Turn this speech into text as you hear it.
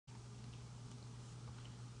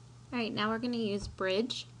Alright, now we're going to use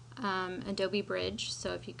Bridge, Adobe Bridge.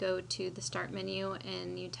 So if you go to the Start menu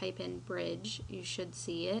and you type in Bridge, you should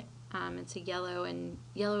see it. It's a yellow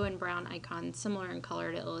and brown icon, similar in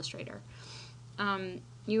color to Illustrator.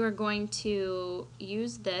 You are going to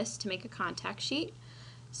use this to make a contact sheet.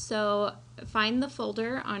 So find the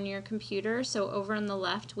folder on your computer. So over on the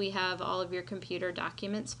left we have all of your computer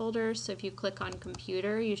documents folders. So if you click on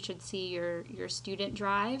computer, you should see your student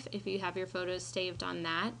drive. If you have your photos saved on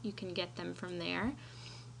that, you can get them from there.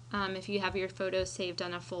 If you have your photos saved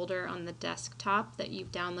on a folder on the desktop that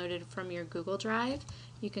you've downloaded from your Google Drive,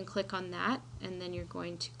 you can click on that, and then you're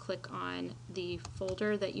going to click on the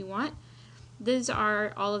folder that you want. These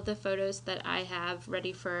are all of the photos that I have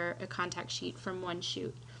ready for a contact sheet from one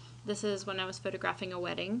shoot. This is when I was photographing a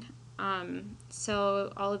wedding.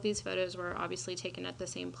 So all of these photos were obviously taken at the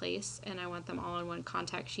same place, and I want them all on one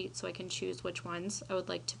contact sheet so I can choose which ones I would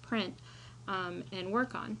like to print and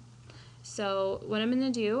work on. So what I'm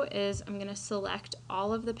going to do is I'm going to select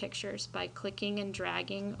all of the pictures by clicking and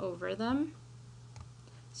dragging over them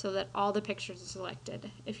so that all the pictures are selected.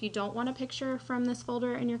 If you don't want a picture from this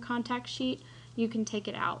folder in your contact sheet, you can take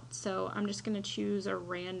it out. So I'm just going to choose a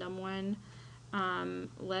random one.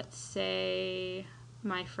 Let's say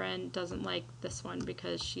my friend doesn't like this one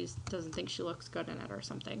because she doesn't think she looks good in it or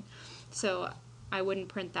something. So I wouldn't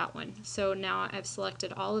print that one. So now I've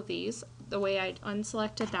selected all of these. The way I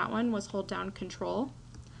unselected that one was hold down Control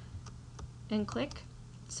and click.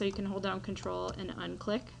 So you can hold down Control and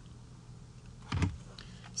unclick.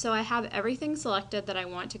 So I have everything selected that I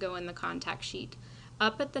want to go in the contact sheet.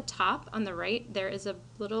 Up at the top on the right, there is a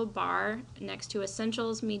little bar next to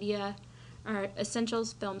Essentials, Media, or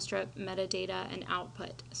Essentials, Film Strip, Metadata, and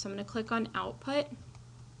Output. So I'm going to click on Output.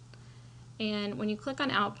 And when you click on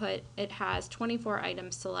Output, it has 24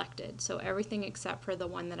 items selected, so everything except for the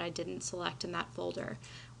one that I didn't select in that folder.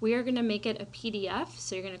 We are going to make it a PDF,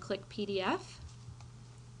 so you're going to click PDF.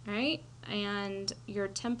 Alright, and your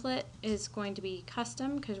template is going to be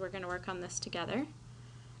custom because we're going to work on this together.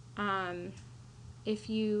 If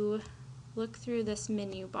you look through this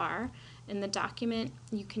menu bar, in the document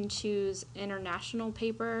you can choose international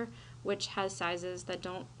paper, which has sizes that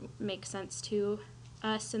don't make sense to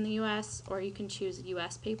us in the US, or you can choose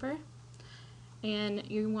US paper. And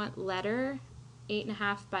you want letter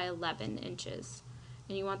 8.5 by 11 inches.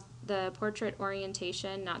 And you want the portrait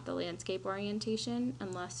orientation, not the landscape orientation,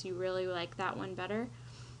 unless you really like that one better.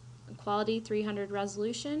 Quality 300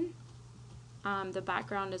 resolution. The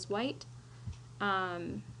background is white.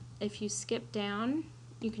 If you skip down,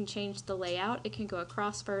 you can change the layout. It can go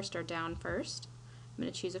across first or down first. I'm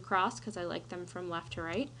going to choose across because I like them from left to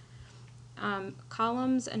right.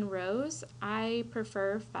 Columns and rows, I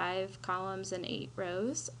prefer 5 columns and 8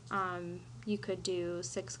 rows. You could do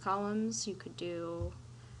 6 columns, you could do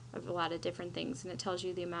a lot of different things, and it tells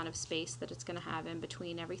you the amount of space that it's going to have in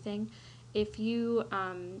between everything. If you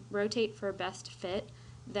rotate for best fit,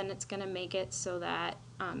 then it's going to make it so that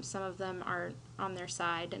some of them are on their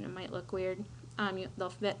side and it might look weird. They'll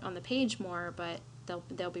fit on the page more, but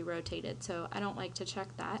they'll be rotated, so I don't like to check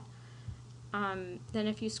that. Then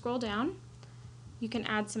if you scroll down, you can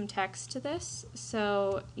add some text to this.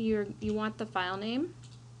 So you want the file name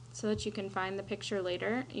so that you can find the picture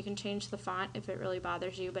later. You can change the font if it really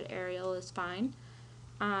bothers you, but Arial is fine.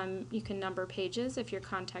 You can number pages if your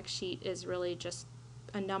contact sheet is really just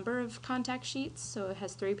a number of contact sheets, so it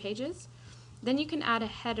has 3 pages. Then you can add a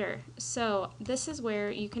header. So this is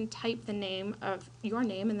where you can type the name of your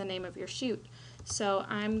name and the name of your shoot. So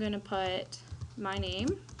I'm going to put my name.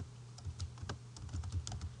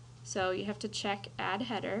 So you have to check add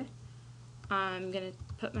header. I'm going to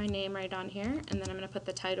put my name right on here, and then I'm going to put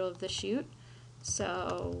the title of the shoot.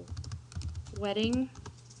 So wedding.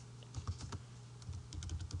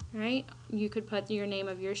 Right? You could put your name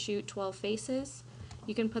of your shoot, 12 faces.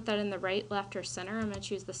 You can put that in the right, left, or center. I'm going to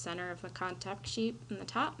choose the center of the contact sheet in the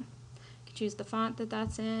top. You can choose the font that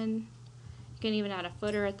that's in. You can even add a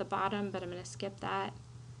footer at the bottom, but I'm going to skip that.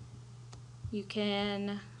 You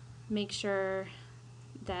can make sure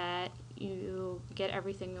that you get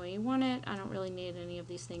everything the way you want it. I don't really need any of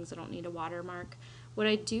these things. I don't need a watermark. What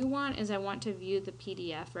I do want is I want to view the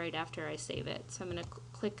PDF right after I save it. So I'm going to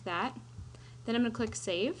click that. Then I'm going to click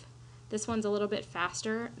Save. This one's a little bit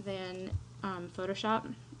faster than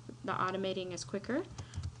Photoshop. The automating is quicker.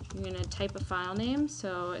 I'm going to type a file name,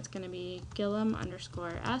 so it's going to be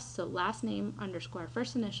Gillum_S, so last name _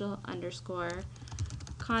 first initial _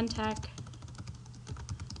 contact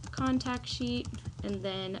sheet, and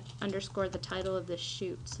then _ the title of the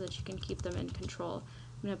shoot so that you can keep them in control.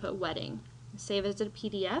 I'm going to put wedding. Save as a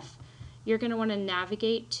PDF. You're going to want to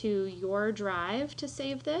navigate to your drive to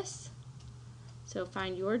save this. So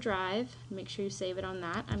find your drive, make sure you save it on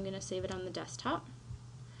that. I'm going to save it on the desktop.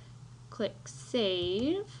 Click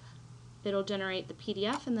Save. It'll generate the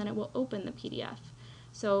PDF and then it will open the PDF.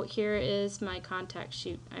 So here is my contact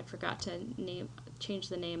shoot. I forgot to change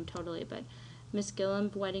the name totally, but Miss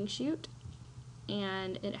Gillum wedding shoot,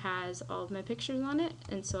 and it has all of my pictures on it,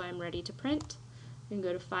 and so I'm ready to print. You can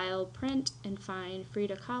go to File, Print, and find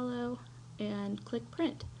Frida Kahlo and click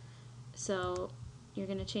Print. So you're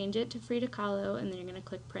going to change it to Frida Kahlo and then you're going to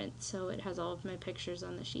click Print, so it has all of my pictures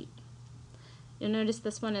on the sheet. You'll notice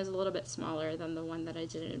this one is a little bit smaller than the one that I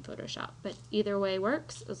did in Photoshop, but either way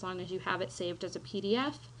works as long as you have it saved as a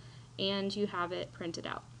PDF and you have it printed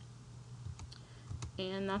out.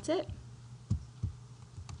 And that's it.